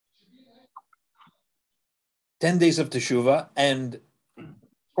10 days of Teshuvah. And of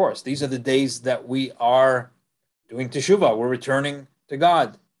course, these are the days that we are doing Teshuvah. We're returning to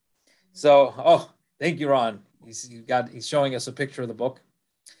God. So, thank you, Ron. He's showing us a picture of the book.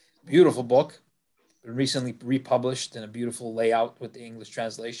 Beautiful book. Been recently republished in a beautiful layout with the English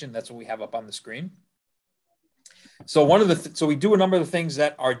translation. That's what we have up on the screen. So so we do a number of things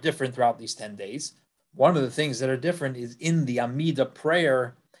that are different throughout these 10 days. One of the things that are different is in the Amidah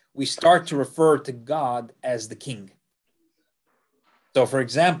prayer, we start to refer to God as the King. So, for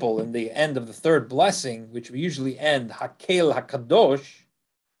example, in the end of the third blessing, which we usually end Hakel HaKadosh,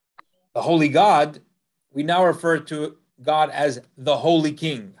 the Holy God, we now refer to God as the Holy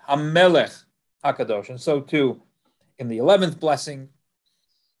King, Hamelech HaKadosh. And so too, in the 11th blessing,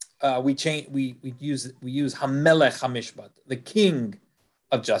 we use Hamelech HaMishpat, the King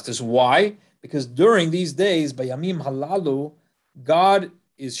of Justice. Why? Because during these days, Bayamim Halalu, God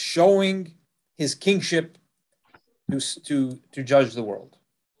is showing his kingship to judge the world.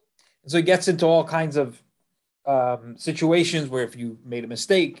 And so he gets into all kinds of situations where if you made a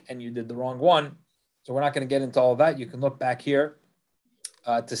mistake and you did the wrong one, so we're not going to get into all of that. You can look back here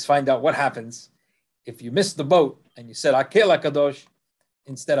to find out what happens if you missed the boat and you said Akel HaKadosh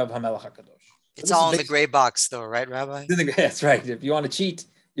instead of Hamelech HaKadosh. It's all in the gray box though, right, Rabbi? That's right. If you want to cheat,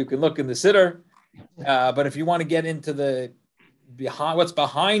 you can look in the siddur. But if you want to get into what's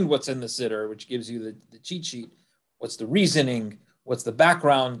behind what's in the siddur, which gives you the cheat sheet, what's the reasoning, what's the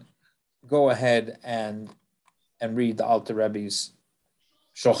background, go ahead and read the Alter Rebbe's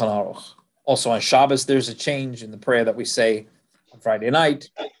Shulchan Aruch. Also on Shabbos, there's a change in the prayer that we say on Friday night,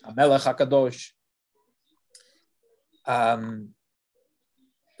 Hamelech HaKadosh.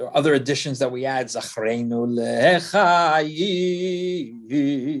 There are other additions that we add, Zachreinu Lechayim,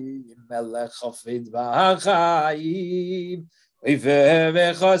 Melech Chafid B'Chayim,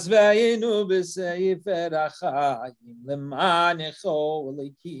 V'Vechos V'Yinu B'Sefer HaChayim, L'Manecho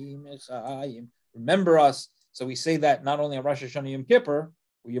L'Kim Echayim. Remember us. So we say that not only on Rosh Hashanah Yom Kippur,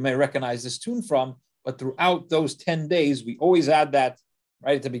 where you may recognize this tune from, but throughout those 10 days, we always add that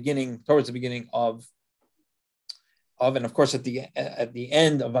right at the beginning, towards the beginning of, and of course at the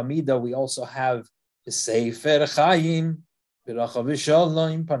end of Amidah, we also have the Sefer Chaim, we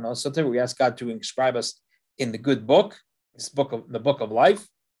ask God to inscribe us in the good book, the book of life.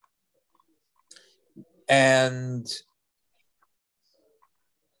 And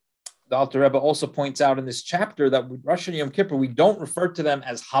the Alter Rebbe also points out in this chapter that with Rosh Hashanah Yom Kippur, we don't refer to them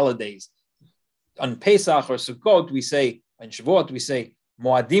as holidays. On Pesach or Sukkot, we say, in Shavuot, we say,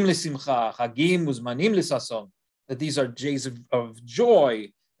 Moadim l'simcha, Chagim uzmanim l'sason, that these are days of joy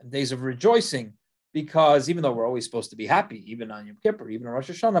and days of rejoicing, because even though we're always supposed to be happy, even on Yom Kippur, even on Rosh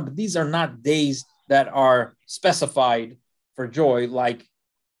Hashanah, but these are not days that are specified for joy like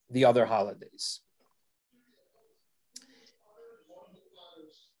the other holidays.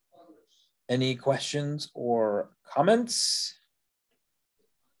 Any questions or comments?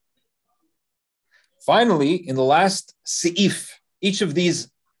 Finally, in the last seif, each of these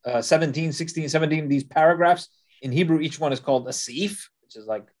 17, 16, 17, these paragraphs, in Hebrew, each one is called a seif, which is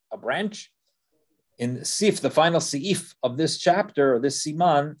like a branch. In seif, the final seif of this chapter, or this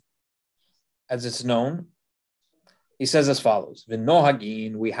siman, as it's known, he says as follows: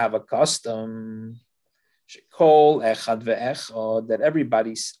 V'nohagin, we have a custom, Shekol echad ve'echad, that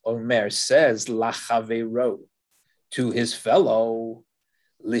everybody Omer says lachaveiro, to his fellow,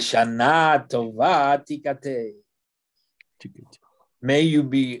 Lishana tova tikate, may you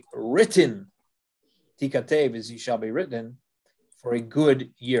be written, tikatev is you shall be written, for a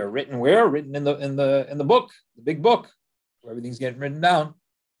good year. Written where? Written in the book, the big book, where everything's getting written down.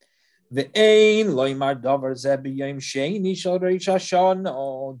 Ve'ein loymar davar zeh b'yom sheini shel Rosh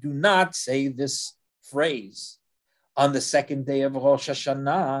Hashanah. Do not say this phrase on the second day of Rosh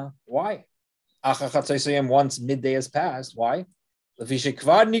Hashanah. Why? Once midday has passed. Why?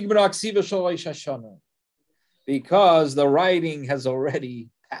 Because the writing has already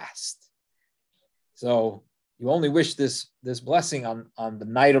passed. So you only wish this blessing on the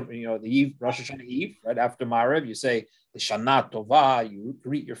night of the Eve, Rosh Hashanah Eve, right after Ma'ariv. You say L'shana Tova. You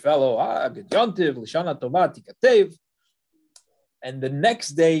greet your fellow Good Yontiv, L'shana Tova Tikatev. And the next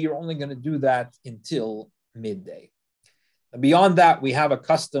day, you're only going to do that until midday. And beyond that, we have a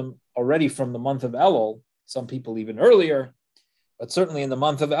custom already from the month of Elul, some people even earlier, but certainly in the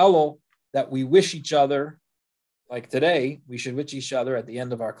month of Elul, that we wish each other, like today, we should wish each other at the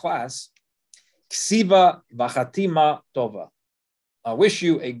end of our class, Ksiva v'chatima tova. I wish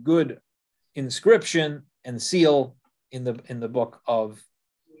you a good inscription and seal in the book of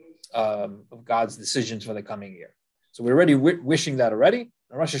God's decisions for the coming year. So we're already wishing that already.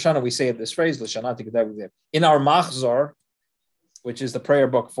 In Rosh Hashanah, we say this phrase, in our Machzor, which is the prayer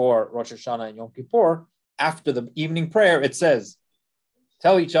book for Rosh Hashanah and Yom Kippur, after the evening prayer, it says,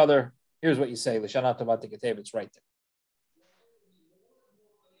 tell each other, here's what you say, L'Shana Tova Tiketev, it's right there.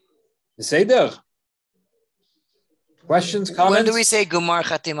 The Seder. Questions, comments? When do we say Gumar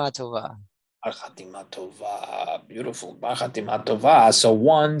Chatima Tova? Chatima Tova, beautiful. Chatima Tova. So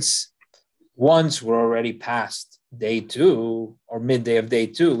once we're already past day 2 or midday of day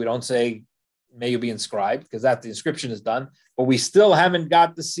 2, we don't say, may you be inscribed, because that the inscription is done, but we still haven't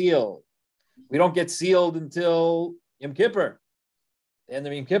got the seal. We don't get sealed until Yom Kippur, the end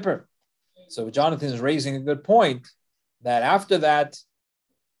of Yom Kippur. So Jonathan is raising a good point that after that,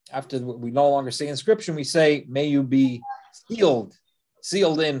 after we no longer say inscription, we say, may you be sealed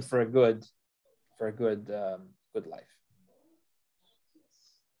in for a good life.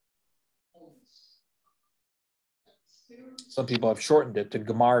 Some people have shortened it to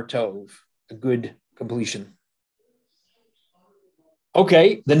Gemar Tov, a good completion.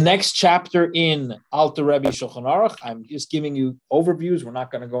 Okay, the next chapter in Alter Rebbe Shulchan Aruch, I'm just giving you overviews. We're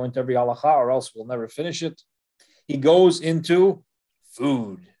not going to go into every halacha or else we'll never finish it. He goes into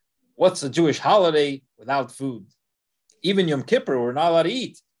food. What's a Jewish holiday without food? Even Yom Kippur, we're not allowed to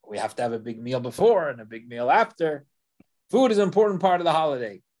eat. We have to have a big meal before and a big meal after. Food is an important part of the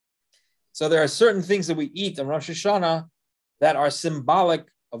holiday. So there are certain things that we eat on Rosh Hashanah that are symbolic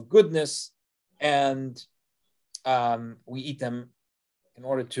of goodness, and we eat them in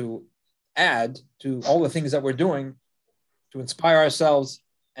order to add to all the things that we're doing to inspire ourselves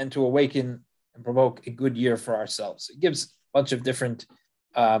and to awaken and provoke a good year for ourselves. It gives a bunch of different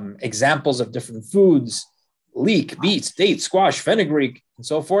examples of different foods, leek, beets, dates, squash, fenugreek, and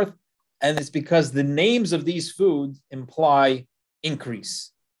so forth. And it's because the names of these foods imply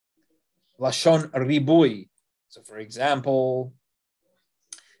increase. Lashon ribui. So, for example,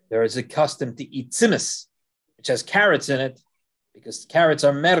 there is a custom to eat tzimis, which has carrots in it, because carrots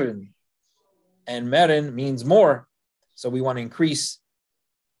are merin, and merin means more. So we want to increase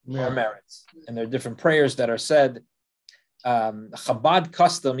our merits. And there are different prayers that are said. Chabad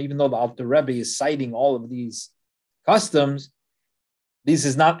custom, even though the Alter Rebbe is citing all of these customs, this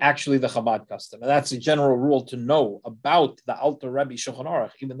is not actually the Chabad custom. And that's a general rule to know about the Alter Rebbe Shulchan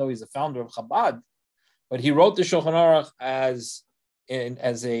Aruch, even though he's the founder of Chabad. But he wrote the Shulchan Aruch as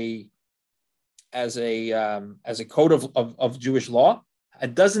a code of Jewish law.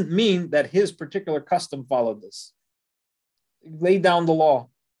 It doesn't mean that his particular custom followed this. He laid down the law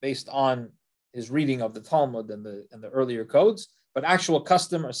based on his reading of the Talmud and the earlier codes, but actual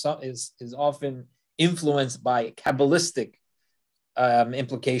custom is often influenced by Kabbalistic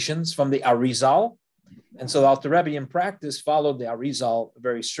implications from the Arizal. And so the Alter Rebbe in practice followed the Arizal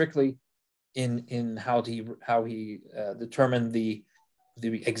very strictly in how he determined the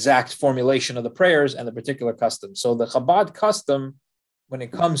exact formulation of the prayers and the particular custom. So the Chabad custom, when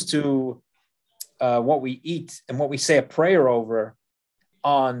it comes to what we eat and what we say a prayer over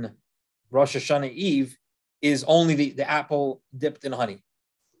on Rosh Hashanah Eve, is only the apple dipped in honey.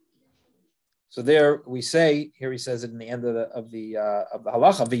 So there we say, here he says it in the end of the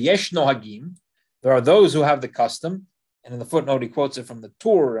halacha, v'yesh nohagim, there are those who have the custom, and in the footnote he quotes it from the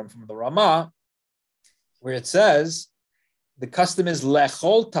Tur and from the Ramah, where it says, the custom is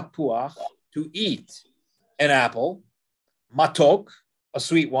lechol tapuach, to eat an apple, matok, a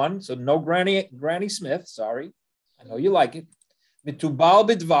sweet one, so no Granny Smith, sorry, I know you like it, mitubal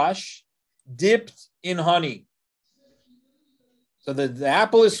bidvash, dipped in honey. So the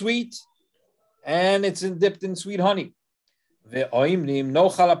apple is sweet, and it's dipped in sweet honey. Ve'oimrim, no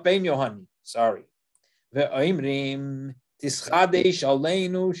jalapeno honey, sorry. Ve'oimrim, tischadesh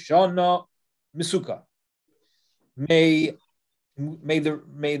aleinu shana misuka. May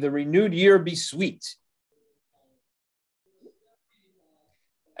the renewed year be sweet.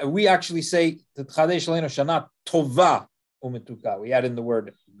 We actually say tischadesh aleinu shana tova umetuka. We add in the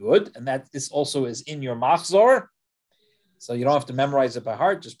word good, and that this also is in your machzor. So you don't have to memorize it by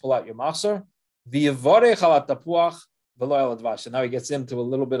heart, just pull out your machzor. So now he gets into a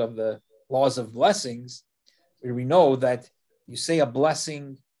little bit of the laws of blessings, where we know that you say a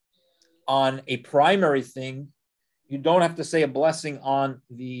blessing on a primary thing, you don't have to say a blessing on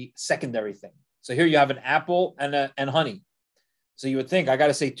the secondary thing. So here you have an apple and honey. So you would think, I got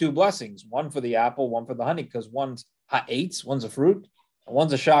to say two blessings, one for the apple, one for the honey, because one's ha'etz, one's a fruit, and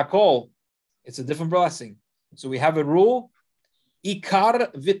one's a shakol. It's a different blessing. So we have a rule,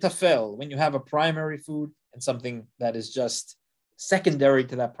 ikar vitafel, when you have a primary food and something that is just secondary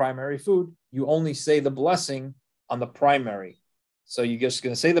to that primary food, you only say the blessing on the primary. So you're just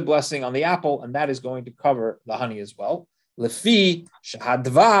going to say the blessing on the apple, and that is going to cover the honey as well. Lefi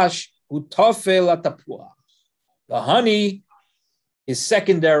shahadvash utofel atapua. The honey is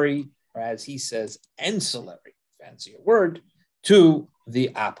secondary, or as he says, ancillary, fancier word, to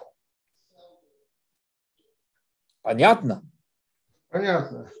the apple. Понятно?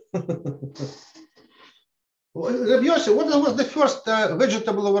 Понятно. Rabbi Yossi, what was the first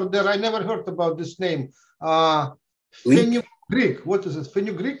vegetable over there? I never heard about this name. Fenugreek. What is it?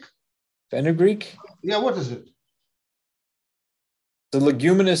 Fenugreek? Fenugreek? Yeah, what is it? The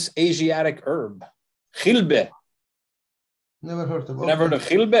leguminous Asiatic herb. Chilbe. Never heard of it. Never heard of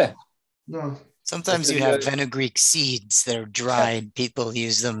chilbe? No. Sometimes you have fenugreek seeds that are dried. Yeah. People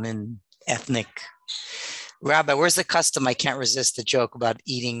use them in ethnic. Rabbi, where's the custom? I can't resist the joke about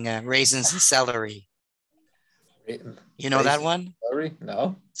eating raisins and celery. You know that one? Celery?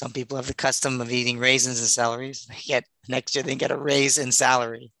 No. Some people have the custom of eating raisins and celeries. Next year they get a raise in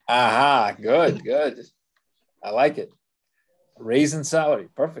salary. Aha, good. I like it. Raisin salary,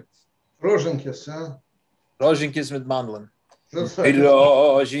 perfect. Rožinkis, huh? Rožinkis mit Mandeln.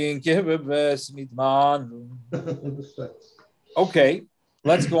 Okay,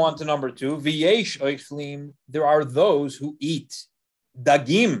 let's go on to number 2. V'yesh oichlim. There are those who eat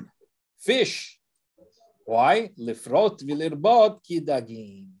dagim, fish. Why? Lifrot v'lirbot ki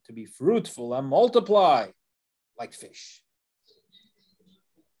dagim. To be fruitful and multiply like fish.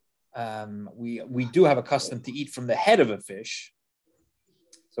 We do have a custom to eat from the head of a fish.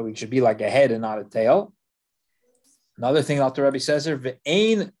 So we should be like a head and not a tail. Another thing Alter Rebbe says here,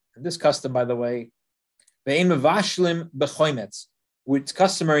 Ve'ein, this custom, by the way, Ve'ein mevashlim b'choimetz. It's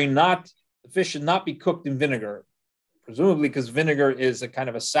customary the fish should not be cooked in vinegar. Presumably because vinegar is a kind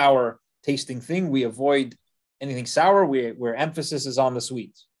of a sour tasting thing. We avoid anything sour, where emphasis is on the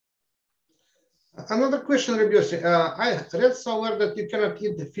sweet. Another question, Rabbi Yossi. I read somewhere that you cannot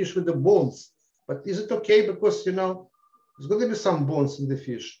eat the fish with the bones, but is it okay? Because, there's going to be some bones in the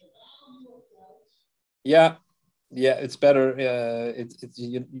fish. Yeah, it's better. It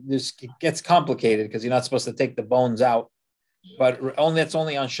gets complicated because you're not supposed to take the bones out, but that's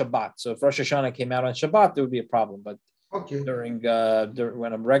only on Shabbat. So if Rosh Hashanah came out on Shabbat, there would be a problem. But during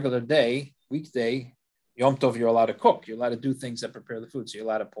when a regular day, weekday, Yom Tov, you're allowed to cook. You're allowed to do things that prepare the food. So you're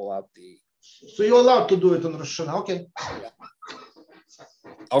allowed to pull out the... So you're allowed to do it on Rosh Hashanah. Okay.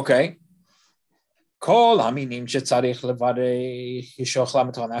 Okay. Now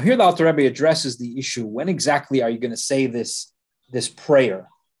here the Alter Rebbe addresses the issue. When exactly are you going to say this prayer,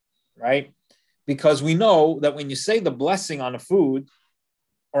 right? Because we know that when you say the blessing on a food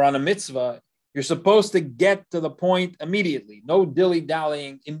or on a mitzvah, you're supposed to get to the point immediately. No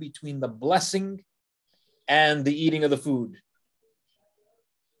dilly-dallying in between the blessing and the eating of the food.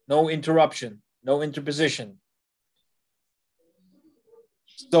 No interruption, no interposition.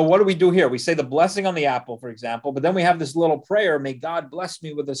 So what do we do here? We say the blessing on the apple, for example, but then we have this little prayer, may God bless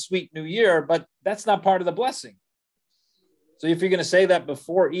me with a sweet new year, but that's not part of the blessing. So if you're going to say that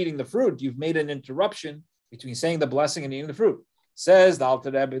before eating the fruit, you've made an interruption between saying the blessing and eating the fruit. Says the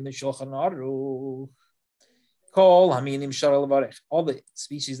Alter Rebbe in the Shulchan Aruch, all the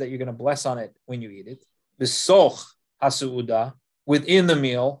species that you're going to bless on it when you eat it. B'soch hasu'uda, within the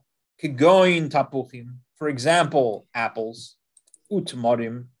meal, kigoin tapuchim, for example, apples,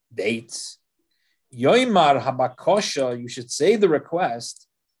 utmarim, dates, yoimar habakosha, you should say the request,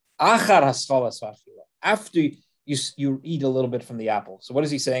 achar haschalas v'achila, after you eat a little bit from the apple. So what is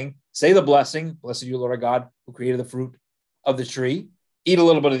he saying? Say the blessing, blessed you, Lord God, who created the fruit of the tree, eat a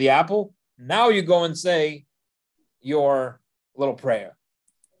little bit of the apple, now you go and say your little prayer.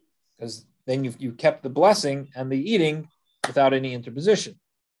 Because then you kept the blessing and the eating without any interposition.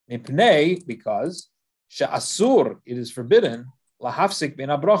 Mipnei, because she'asur, it is forbidden, lahafsik ben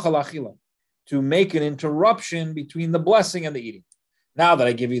abracha lachila, to make an interruption between the blessing and the eating. Now that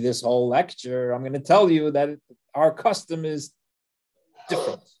I give you this whole lecture, I'm going to tell you that our custom is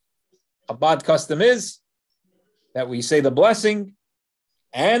different. A bad custom is that we say the blessing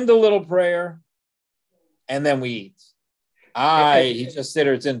and the little prayer, and then we eat. He just said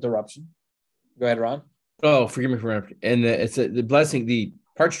it's interruption. Go ahead, Ron. Oh, forgive me for interrupting. And it's the blessing. The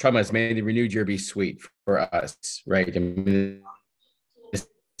part you're talking about is may the renewed year be sweet for us, right? I mean,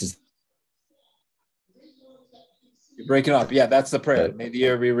 you're breaking up. Yeah, that's the prayer. May the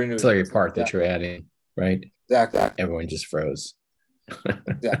year be renewed. It's like a part that you're adding, right? Exactly. Everyone just froze.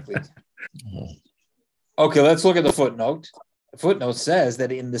 Exactly. Okay, let's look at the footnote. The footnote says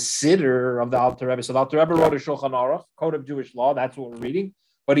that in the Siddur of the Alter Rebbe, so the Alter Rebbe wrote a Shulchan Aruch, Code of Jewish Law, that's what we're reading,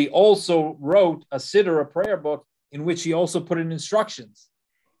 but he also wrote a Siddur, a prayer book, in which he also put in instructions.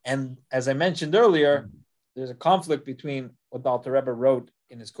 And as I mentioned earlier, there's a conflict between what the Alter Rebbe wrote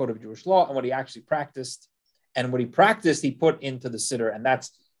in his Code of Jewish Law and what he actually practiced And what he practiced, he put into the siddur, and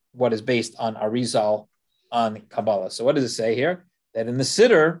that's what is based on Arizal on Kabbalah. So what does it say here? That in the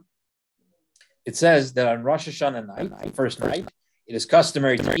siddur, it says that on Rosh Hashanah night, first night, it is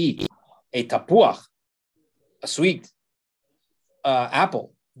customary to eat a tapuach, a sweet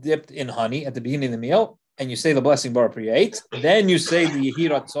apple dipped in honey at the beginning of the meal, and you say the blessing Baruch Pri Eit. Then you say the Yehi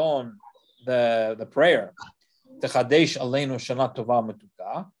Ratzon, the prayer, Techadesh Aleinu Shana Tova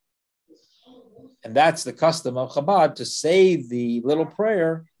Metuka. And that's the custom of Chabad, to say the little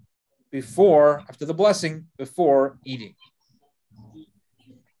prayer after the blessing, before eating.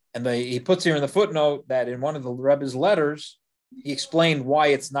 And he puts here in the footnote that in one of the Rebbe's letters, he explained why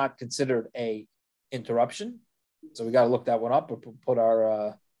it's not considered a interruption. So we got to look that one up. We'll put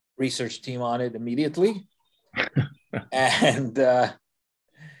our research team on it immediately. And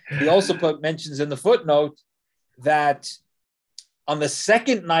he also mentions in the footnote that on the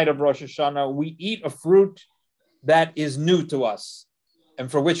second night of Rosh Hashanah, we eat a fruit that is new to us, and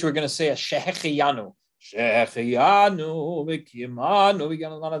for which we're going to say a shehechiyanu. Shehechiyanu v'kimanu. We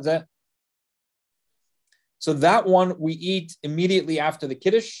got a lot of that. So that one we eat immediately after the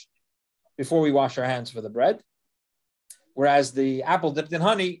Kiddush, before we wash our hands for the bread. Whereas the apple dipped in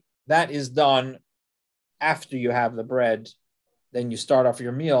honey, that is done after you have the bread. Then you start off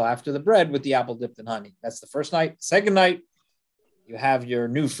your meal after the bread with the apple dipped in honey. That's the first night. Second night, you have your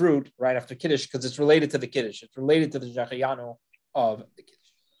new fruit right after Kiddush, because it's related to the Kiddush. It's related to the Shehechiyanu of the Kiddush.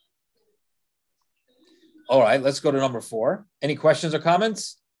 All right, let's go to number 4. Any questions or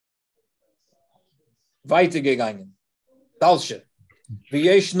comments? Weitergegangen. Dalshe.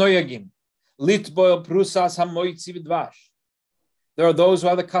 V'yesh noyagim. Litboil prusas hamoitzi b'dvash. There are those who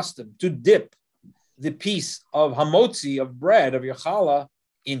have the custom to dip the piece of hamotzi, of bread, of your challah,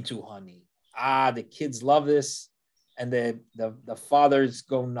 into honey. The kids love this, and the fathers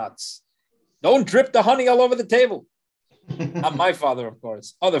go nuts. Don't drip the honey all over the table. Not my father, of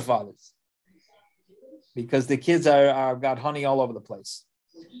course, other fathers. Because the kids are got honey all over the place.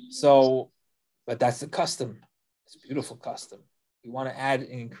 So, but that's the custom. It's a beautiful custom. We want to add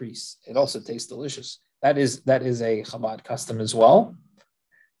and increase. It also tastes delicious. That is a Chabad custom as well.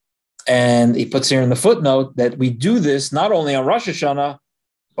 And he puts here in the footnote that we do this not only on Rosh Hashanah,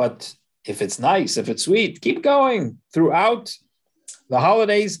 but if it's nice, if it's sweet, keep going throughout the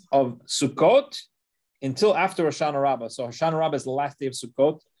holidays of Sukkot until after Hashanah Rabbah. So Hashanah Rabbah is the last day of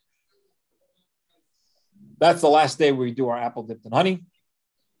Sukkot. That's the last day where we do our apple dipped in honey.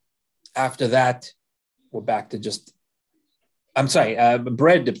 After that, we're back to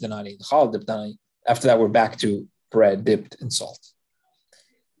bread dipped in honey, the challah dipped in honey. After that, we're back to bread dipped in salt.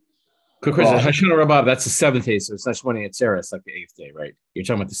 Quick question. Hashanah Rabbah, that's the 7th day, so it's not Shmoni Atzeret, it's like the 8th day, right? You're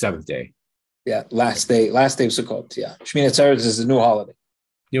talking about the 7th day. Yeah, last day of Sukkot. Yeah, Shmini Atzeret is a new holiday.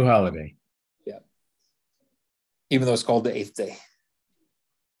 New holiday. Yeah, even though it's called the 8th day.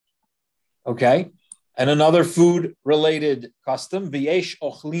 Okay, and another food-related custom: v'yesh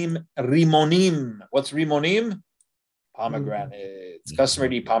ochlim rimonim. What's rimonim? Pomegranates. It's customary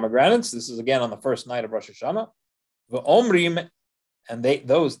to eat pomegranates. This is again on the first night of Rosh Hashanah. V'omrim. And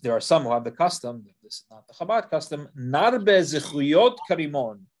there are some who have the custom, this is not the Chabad custom, narbe zechuyot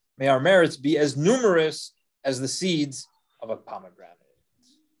karimon, may our merits be as numerous as the seeds of a pomegranate.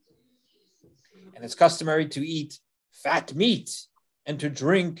 And it's customary to eat fat meat and to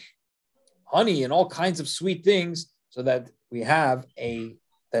drink honey and all kinds of sweet things, so that we have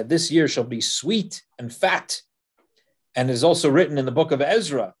that this year shall be sweet and fat. And it is also written in the book of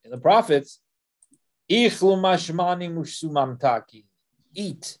Ezra, in the prophets,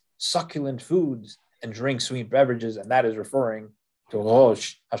 eat succulent foods and drink sweet beverages, and that is referring to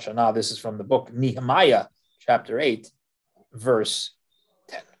Rosh Hashanah. This is from the book Nehemiah, chapter 8, verse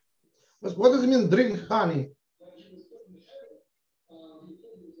 10. What does it mean, drink honey?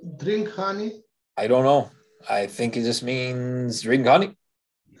 Drink honey? I don't know. I think it just means drink honey.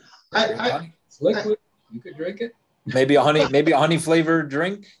 Honey. It's liquid. You could drink it. Maybe a honey flavored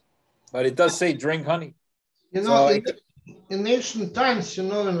drink, but it does say drink honey. In ancient times,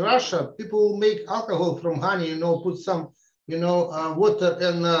 in Russia, people make alcohol from honey, put some, water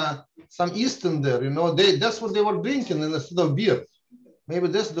and some yeast in there, that's what they were drinking instead of beer. Maybe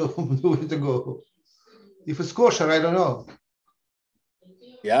that's the way to go. If it's kosher, I don't know.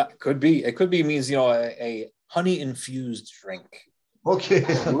 Yeah, it could be. It could be means, a honey-infused drink. Okay.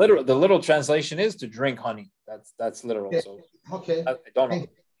 The literal translation is to drink honey. That's literal. Okay. So okay. I don't know.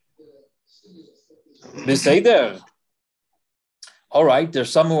 Beseder. All right, there's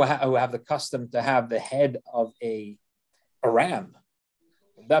some who have the custom to have the head of a ram.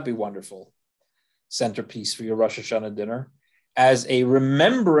 Would that be wonderful? Centerpiece for your Rosh Hashanah dinner. as a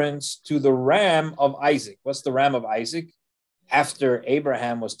remembrance to the ram of Isaac. What's the ram of Isaac? After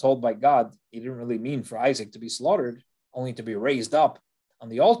Abraham was told by God, he didn't really mean for Isaac to be slaughtered, only to be raised up on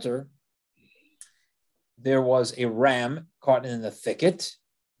the altar. There was a ram caught in the thicket,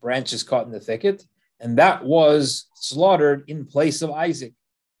 branches caught in the thicket, and that was slaughtered in place of Isaac.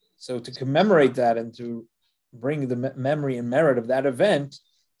 So to commemorate that and to bring the memory and merit of that event,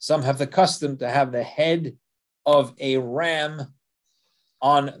 some have the custom to have the head of a ram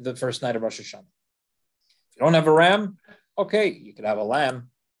on the first night of Rosh Hashanah. If you don't have a ram, okay, you could have a lamb.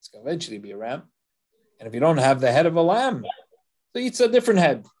 It's going to eventually be a ram. And if you don't have the head of a lamb, so it's a different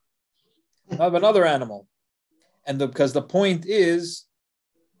head of another animal. And because the point is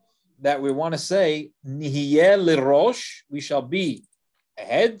that we want to say, Nihiyeh lirosh, we shall be a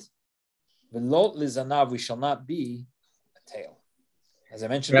head, v'lo lizanav, we shall not be a tail. As I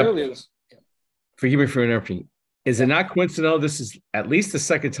mentioned earlier. Forgive me for interrupting. Is it not coincidental? This is at least the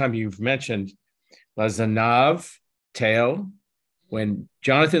second time you've mentioned Lazanav, tail. When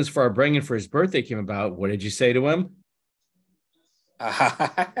Jonathan's bringing for his birthday came about, what did you say to him?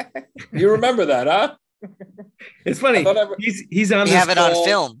 You remember that, huh? It's funny. He's on. We have it on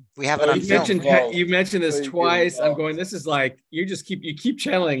film. We have it on film. You mentioned this twice. I'm going. This is like you keep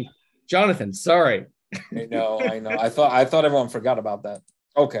channeling Jonathan. Sorry. I know. I thought everyone forgot about that.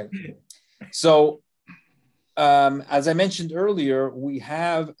 Okay, so as I mentioned earlier, we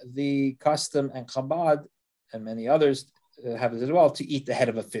have the custom, and Chabad and many others have it as well, to eat the head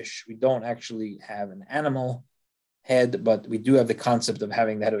of a fish. We don't actually have an animal head, but we do have the concept of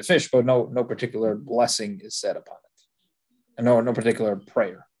having the head of a fish, but no particular blessing is said upon it. And no particular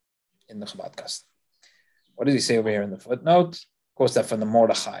prayer in the Chabad custom. What does he say over here in the footnote? Of course, that from the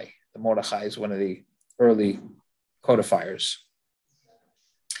Mordechai. The Mordechai is one of the early codifiers.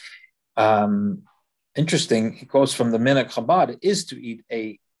 Interesting. He quotes from the Minhag Chabad is to eat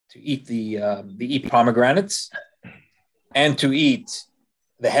the pomegranates and to eat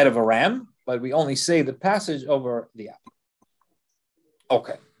the head of a ram, but we only say the passage over the apple.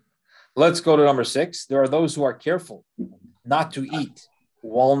 Okay, let's go to number 6. There are those who are careful not to eat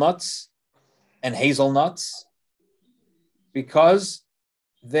walnuts and hazelnuts because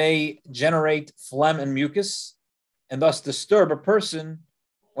they generate phlegm and mucus and thus disturb a person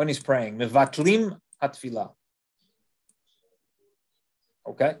when he's praying. Mevatlim hatfilah.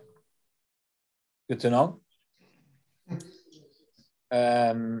 Okay, good to know.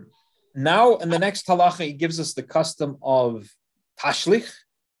 Now, in the next halacha, he gives us the custom of tashlich.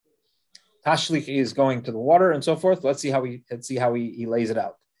 Tashlich is going to the water and so forth. Let's see how he lays it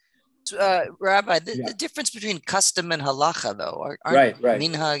out. Rabbi, the difference between custom and halacha, though, right.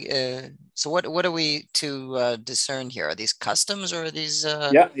 Minhag. So what are we to discern here? Are these customs or are these?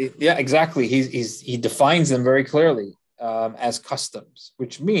 Yeah, exactly. He defines them very clearly as customs,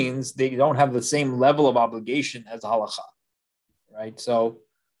 which means they don't have the same level of obligation as halacha. Right, so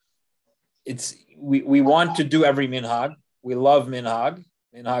we want to do every minhag. We love minhag.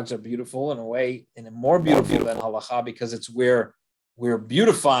 Minhags are beautiful in a way, and more beautiful than halacha because it's where we're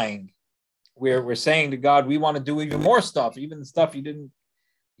beautifying. We're saying to God, we want to do even more stuff, even the stuff you didn't.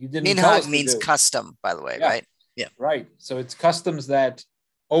 Minhag means custom, by the way, right? Yeah, right. So it's customs that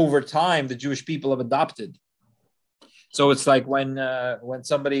over time the Jewish people have adopted. So it's like when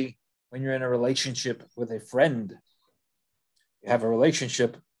you're in a relationship with a friend. You have a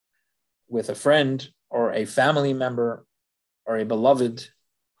relationship with a friend or a family member or a beloved.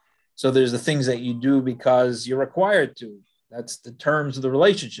 So there's the things that you do because you're required to. That's the terms of the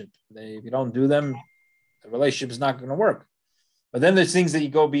relationship. If you don't do them, the relationship is not going to work. But then there's things that you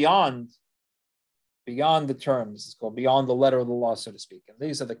go beyond the terms. It's called beyond the letter of the law, so to speak. And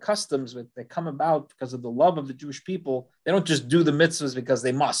these are the customs that come about because of the love of the Jewish people. They don't just do the mitzvahs because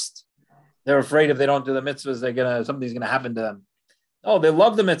they must. They're afraid if they don't do the mitzvahs, something's going to happen to them. Oh, they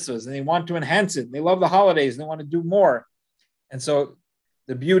love the mitzvahs and they want to enhance it. They love the holidays and they want to do more. And so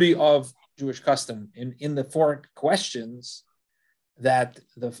the beauty of Jewish custom in the 4 questions that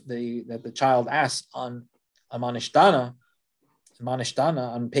the child asked on Manishtana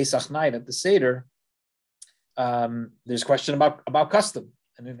on Pesach night at the Seder, there's a question about custom.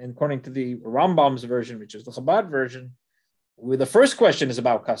 And according to the Rambam's version, which is the Chabad version, the first question is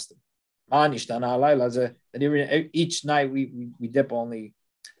about custom. Each night we dip only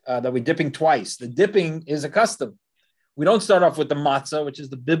that we're dipping twice. The dipping is a custom. We don't start off with the matzah, which is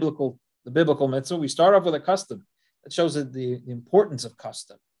the biblical mitzvah. We start off with a custom. That shows the importance of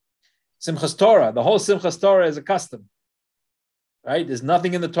custom. Simchas Torah, the whole Simchas Torah is a custom, right? There's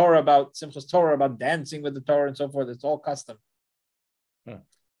nothing in the Torah about Simchas Torah, about dancing with the Torah and so forth. It's all custom.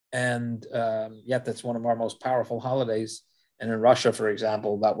 And yet that's one of our most powerful holidays. And in Russia, for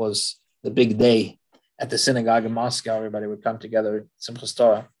example, that was the big day at the synagogue in Moscow. Everybody would come together, Simchas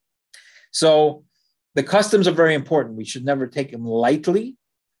Torah. So the customs are very important. We should never take them lightly.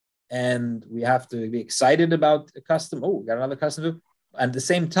 And we have to be excited about a custom. Oh, we got another custom. At the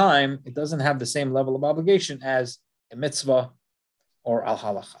same time, it doesn't have the same level of obligation as a mitzvah or al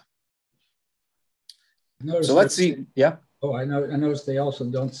halacha. So let's see. Yeah. Oh, I noticed they also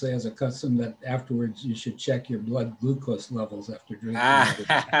don't say as a custom that afterwards you should check your blood glucose levels after drinking.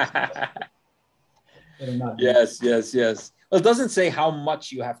 Yes. Well, it doesn't say how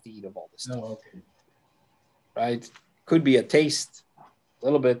much you have to eat of all this stuff. Oh, okay. Right? Could be a taste, a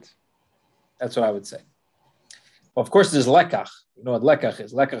little bit. That's what I would say. Well, of course, there's lekach. You know what lekach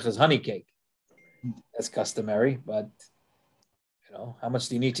is? Lekach is honey cake. That's customary, but how much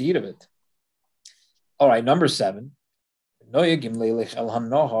do you need to eat of it? All right, number 7.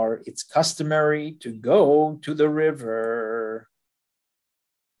 It's customary to go to the river.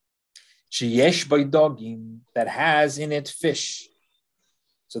 Sheyesh baydogim, that has in it fish.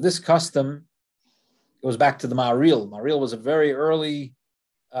 So this custom goes back to the Maharil. Maharil was a very early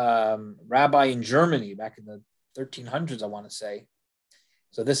rabbi in Germany back in the 1300s, I want to say.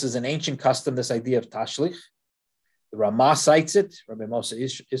 So this is an ancient custom, this idea of tashlich. The Ramah cites it, Rabbi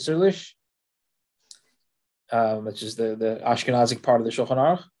Moshe Isserlich, which is the Ashkenazic part of the Shulchan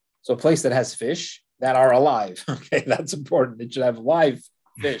Aruch. So a place that has fish that are alive. Okay, that's important. It should have live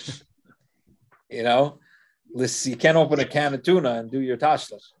fish. You can't open a can of tuna and do your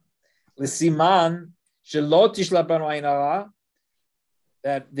tashlich. L'siman shelo tishlap banu ayin hara,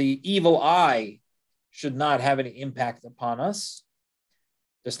 that the evil eye should not have any impact upon us,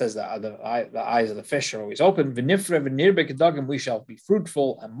 just as the eyes of the fish are always open. V'nifre v'nirbe kedagim, we shall be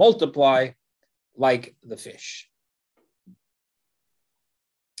fruitful and multiply like the fish.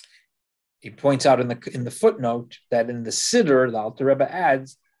 He points out in the footnote that in the Siddur, the Alter Rebbe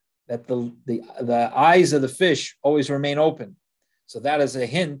adds that the eyes of the fish always remain open. So that is a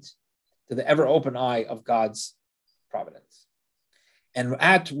hint to the ever open eye of God's providence. And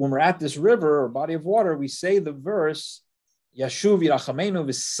when we're at this river or body of water, we say the verse, Yashuv yirachamenu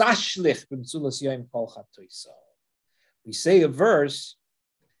v'sashlich b'mtzulas yoyim kol chatoiso. We say a verse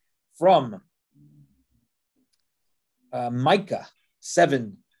from Micah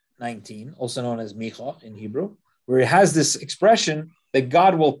 7:19, also known as Micha in Hebrew, where it has this expression that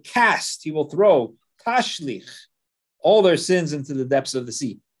God will cast, he will throw, tashlich, all their sins into the depths of the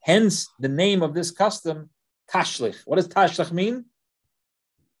sea. Hence, the name of this custom, tashlich. What does tashlich mean?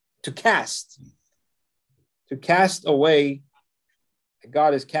 To cast. To cast away.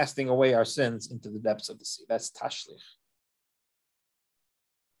 God is casting away our sins into the depths of the sea. That's tashlich.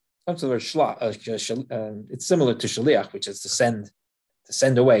 It's similar to shaliach, which is to send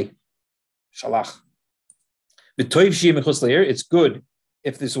away. Shalach. It's good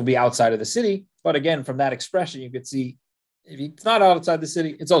if this will be outside of the city, but again, from that expression, you could see if it's not outside the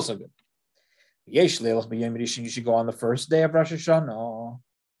city, it's also good. You should go on the first day of Rosh Hashanah.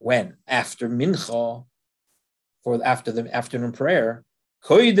 When? After Mincha, after the afternoon prayer,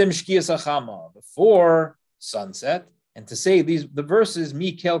 before sunset, and to say the verses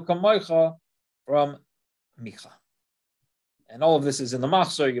Mikel Kamoicha from Micha. And all of this is in the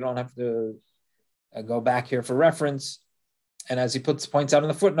Machzor. You don't have to go back here for reference. And as he points out in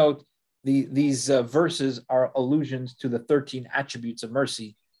the footnote, these verses are allusions to the 13 attributes of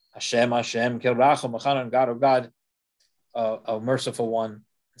mercy. Hashem, Hashem, Kel Racham, Machanan, God, O God, a merciful one,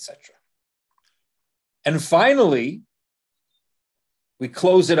 etc. And finally, we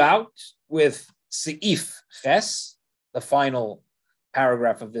close it out with Seif Ches, the final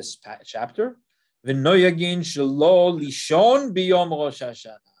paragraph of this chapter. V'noyagin shelo lishon biyom Rosh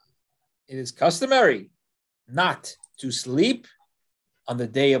Hashanah. It is customary not to sleep on the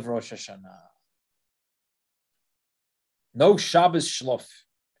day of Rosh Hashanah. No Shabbos shlof.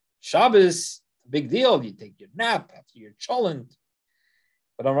 Shabbos, big deal. You take your nap after your cholent.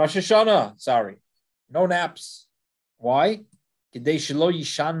 But on Rosh Hashanah, no naps. Why? Kedei shelo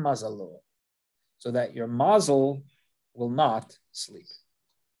yishan mazalo. So that your mazel will not sleep.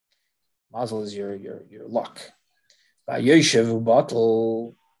 Mazel is your luck. But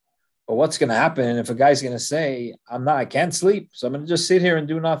what's going to happen if a guy's going to say, I can't sleep, so I'm going to just sit here and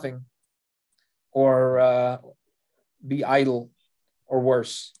do nothing, or be idle, or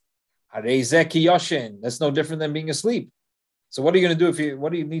worse? That's no different than being asleep. So what are you going to do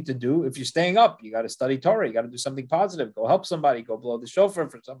what do you need to do if you're staying up? You got to study Torah. You got to do something positive. Go help somebody. Go blow the shofar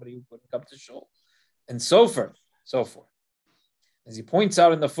for somebody who couldn't come to shul, and so forth, so forth. As he points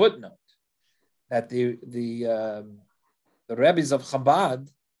out in the footnote, that the Rebbes of Chabad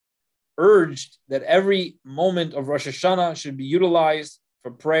urged that every moment of Rosh Hashanah should be utilized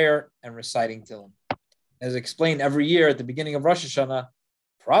for prayer and reciting Tehillim. As explained every year at the beginning of Rosh Hashanah,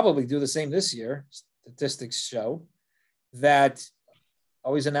 probably do the same this year. Statistics show that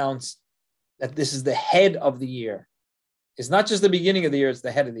always announce that this is the head of the year. It's not just the beginning of the year, it's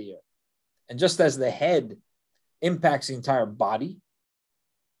the head of the year. And just as the head impacts the entire body,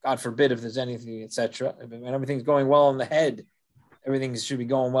 God forbid if there's anything, etc., when everything's going well in the head, everything should be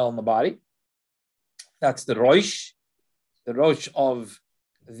going well in the body. That's the Rosh of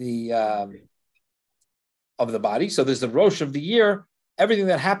the body. So there's the Rosh of the year. Everything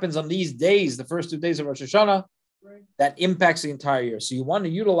that happens on these days, the first 2 days of Rosh Hashanah, that impacts the entire year. So you want to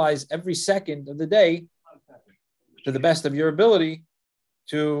utilize every second of the day to the best of your ability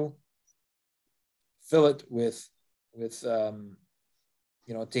to fill it with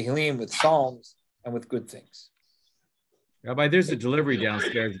Tehillim, with Psalms, and with good things. Rabbi, there's a delivery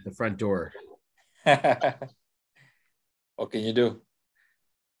downstairs at the front door. What can you do?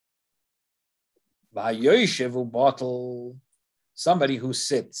 Bottle. Somebody who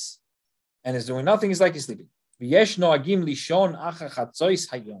sits and is doing nothing is like he's sleeping.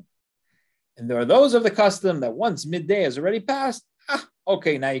 And there are those of the custom that once midday has already passed,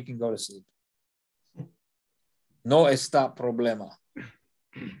 okay, now you can go to sleep. No está problema.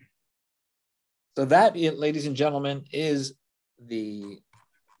 So that, ladies and gentlemen, is the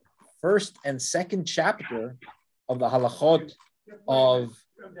first and second chapter of the halachot of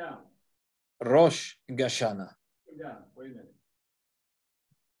Rosh Hashanah. Wait a minute.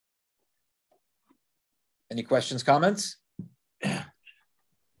 Any questions, comments?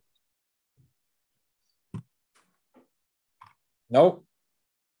 No?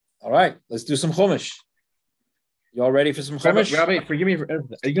 All right, let's do some Chumash. You all ready for some Chumash? Rabbi, forgive me. Are you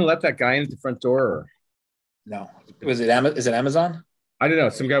going to let that guy in at the front door? Or? No. Is it Amazon? I don't know.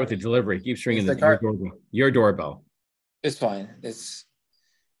 Some guy with the delivery keeps ringing your doorbell. It's fine.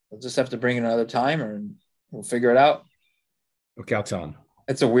 We'll just have to bring it another time, or we'll figure it out. Okay, I'll tell him.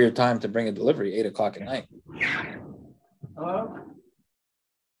 It's a weird time to bring a delivery, 8:00 at night. Hello?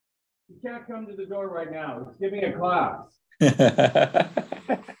 You can't come to the door right now. It's giving a class.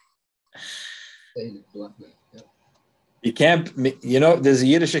 You can't, there's a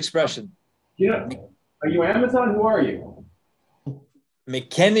Yiddish expression. Are you Amazon? Who are you?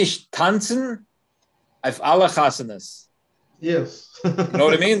 Mekenish tanzen auf alle chasanas. Yes. You know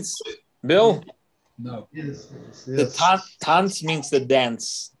what it means, Bill? No. Yes. The tanz means the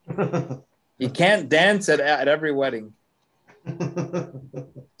dance. You can't dance at every wedding.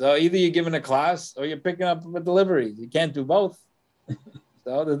 So either you're giving a class or you're picking up a delivery. You can't do both.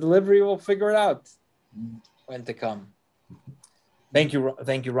 So the delivery will figure it out when to come. Thank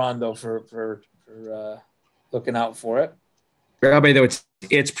you, Ron, though, for looking out for it. Rabbi, though,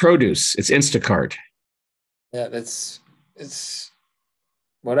 it's produce. It's Instacart. Yeah, it's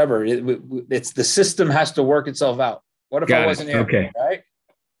whatever. It's the system has to work itself out. What if I wasn't here? Okay. Right.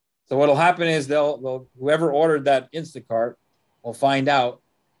 So what'll happen is they'll whoever ordered that Instacart will find out.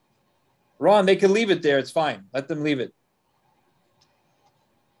 Ron, they can leave it there. It's fine. Let them leave it.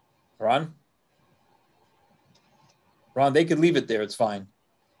 Ron, they could leave it there. It's fine.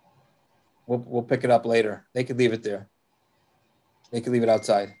 We'll pick it up later. They could leave it there. They could leave it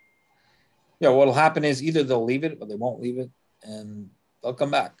outside. Yeah, what'll happen is either they'll leave it or they won't leave it, and they'll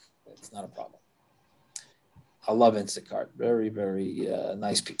come back. It's not a problem. I love Instacart. Very, very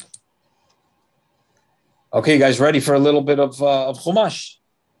nice people. Okay, you guys, ready for a little bit of Chumash?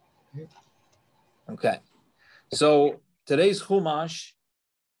 Okay. So today's Chumash,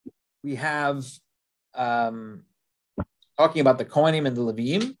 we have talking about the Kohanim and the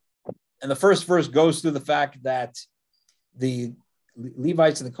Leviim. And the first verse goes through the fact that the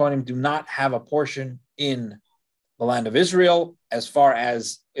Levites and the Kohanim do not have a portion in the land of Israel, as far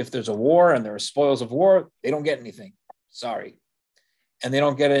as if there's a war and there are spoils of war, they don't get anything. Sorry. And they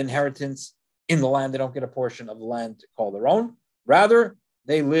don't get an inheritance in the land. They don't get a portion of the land to call their own. Rather,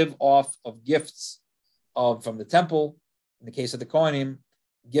 they live off of gifts from the temple. In the case of the Kohanim,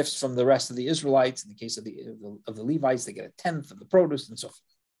 gifts from the rest of the Israelites. In the case of the Levites, they get a tenth of the produce and so forth.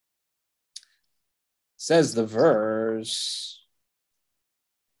 Says the verse.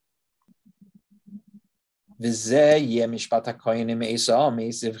 So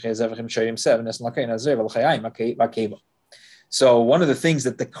one of the things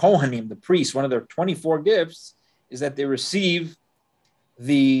that the Kohanim, the priests, one of their 24 gifts is that they receive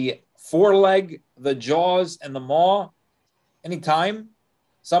the foreleg, the jaws, and the maw. Anytime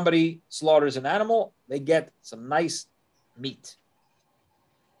somebody slaughters an animal, they get some nice meat.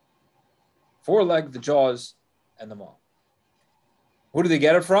 Foreleg, the jaws, and the maw. Who do they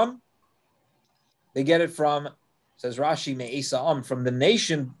get it from? They get it from, says Rashi, me'esa'am, from the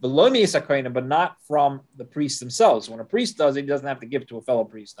nation below me'esa kohenim, but not from the priests themselves. When a priest does it, he doesn't have to give to a fellow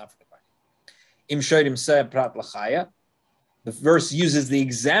priest, not for the kohen. Im shoydim se prat l'chaya. The verse uses the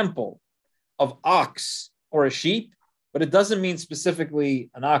example of ox or a sheep, but it doesn't mean specifically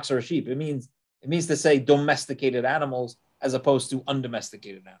an ox or a sheep. It means to say domesticated animals as opposed to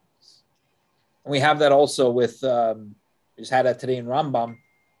undomesticated animals. And we have that also with, we just had that today in Rambam,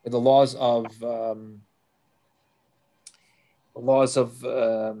 with the laws of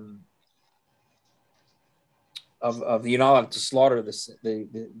you're not allowed to slaughter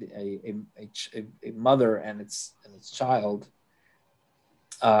a mother and its child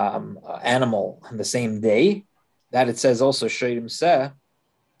animal on the same day. That it says also shoydim seh,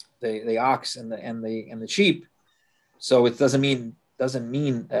 the ox and the sheep. So it doesn't mean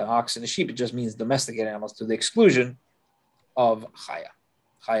ox and a sheep. It just means domesticated animals to the exclusion of chaya.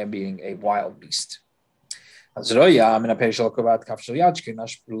 Chaya being a wild beast. So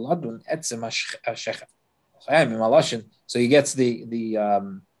he gets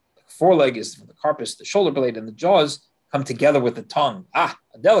the foreleg is from the carpus, the shoulder blade, and the jaws come together with the tongue. A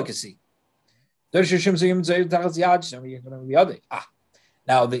delicacy. Now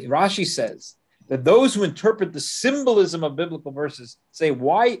the Rashi says that those who interpret the symbolism of biblical verses say,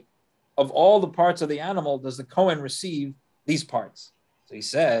 why of all the parts of the animal does the Kohen receive these parts? So he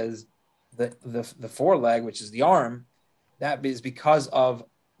says the foreleg, which is the arm, that is because of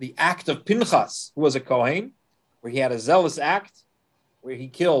the act of Pinchas, who was a Kohen, where he had a zealous act, where he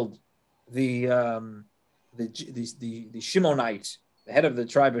killed the Shimonite, the head of the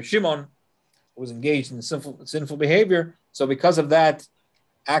tribe of Shimon, who was engaged in sinful behavior. So because of that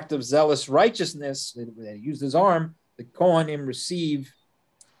act of zealous righteousness, that he used his arm, the Kohanim receive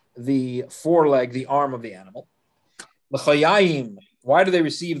the foreleg, the arm of the animal. L'chayayim, why do they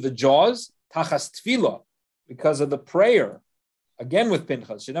receive the jaws? Tachas tefillah, because of the prayer. Again with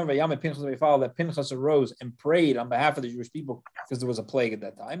Pinchas. That Pinchas arose and prayed on behalf of the Jewish people because there was a plague at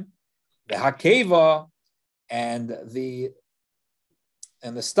that time. The hakeva and the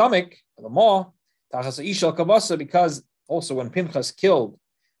stomach, the maw, tachas ishal kavasa, because also when Pinchas killed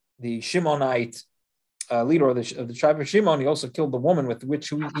the Shimonite leader of the tribe of Shimon, he also killed the woman with which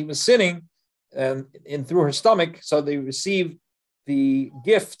he was sinning, and through her stomach. So they received the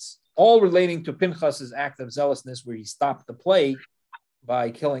gifts, all relating to Pinchas's act of zealousness, where he stopped the plague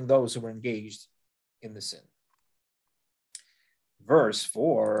by killing those who were engaged in the sin. Verse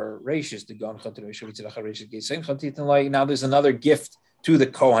 4, now there's another gift to the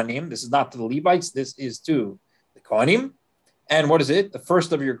Kohanim. This is not to the Levites, this is to the Kohanim. And what is it? The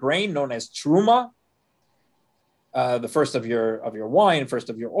first of your grain, known as Truma, the first of your wine, first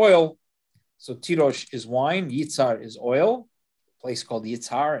of your oil. So Tirosh is wine, Yitzhar is oil. A place called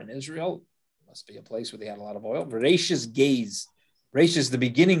Yitzhar in Israel. It must be a place where they had a lot of oil. Reish is gaze. Reish is the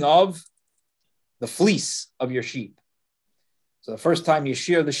beginning of the fleece of your sheep. So the first time you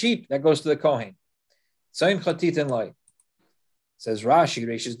shear the sheep, that goes to the Kohen. Says Rashi,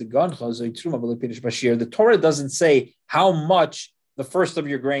 Reish is the gancha, the Torah doesn't say how much the first of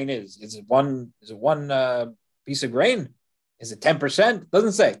your grain is. Is it one piece of grain? Is it 10%?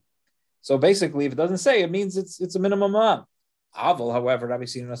 Doesn't say. So basically, if it doesn't say, it means it's a minimum amount. Aval, however,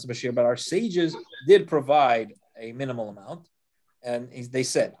 but our sages did provide a minimal amount. And they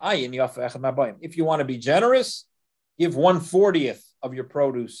said, if you want to be generous, give 1/40 of your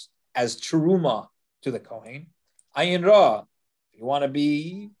produce as teruma to the Kohen. Ayin ra, if you want to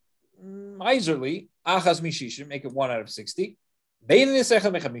be miserly, achas mishishim, make it 1 out of 60.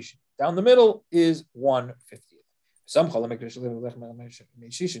 Down the middle is 1/50. Some the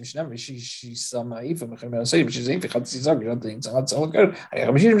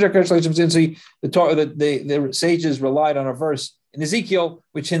sages relied on a verse in Ezekiel,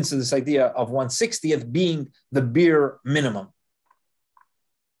 which hints to this idea of 1/60th being the beer minimum.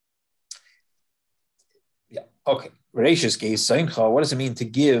 Yeah, okay. What does it mean to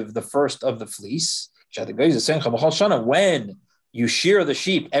give the first of the fleece? When you shear the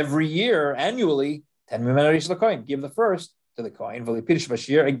sheep every year, annually, give the first to the Kohen.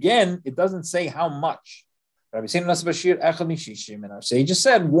 Again, it doesn't say how much. And our sages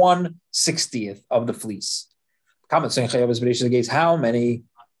said 1/60th of the fleece. How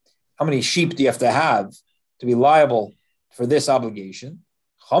many sheep do you have to be liable for this obligation?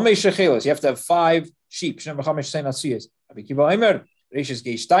 You have to have 5 sheep. Rabbi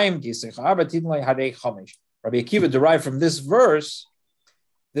Akiva derived from this verse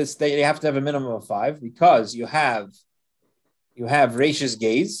they have to have a minimum of 5 because you have Reish's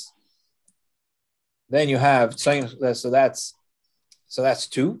gaze, then you have so that's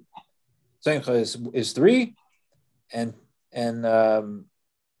 2, Sencha is 3, and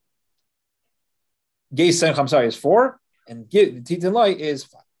Geis Sencha, I'm sorry, is 4, and Titin Loi is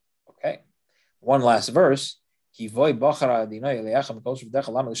 5. Okay. One last verse. In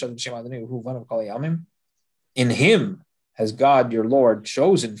him has God, your Lord,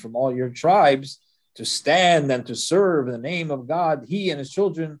 chosen from all your tribes to stand and to serve in the name of God, he and his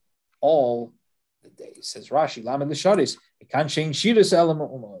children, all the days. Says Rashi, Lamed L'Shadis,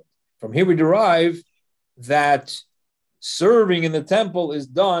 from here we derive that serving in the temple is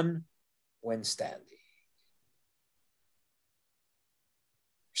done when standing.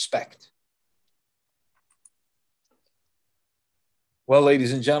 Respect. Well,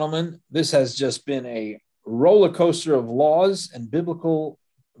 ladies and gentlemen, this has just been a roller coaster of laws and biblical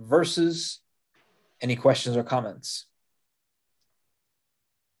verses. Any questions or comments?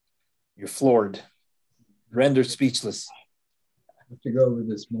 You're floored, rendered speechless. I have to go over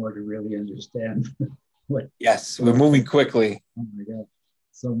this more to really understand what. Yes, we're moving quickly. Oh my God,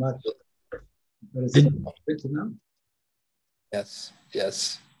 so much. But it's good to know. Yes,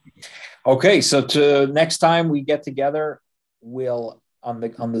 yes. Okay, so to next time we get together, we'll on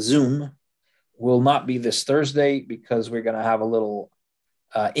the Zoom will not be this Thursday because we're going to have a little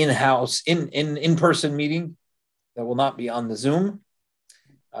in-house in-person meeting that will not be on the Zoom.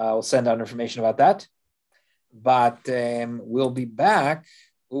 We'll send out information about that, but we'll be back.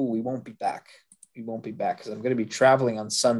 We won't be back. We won't be back because I'm going to be traveling on Sunday.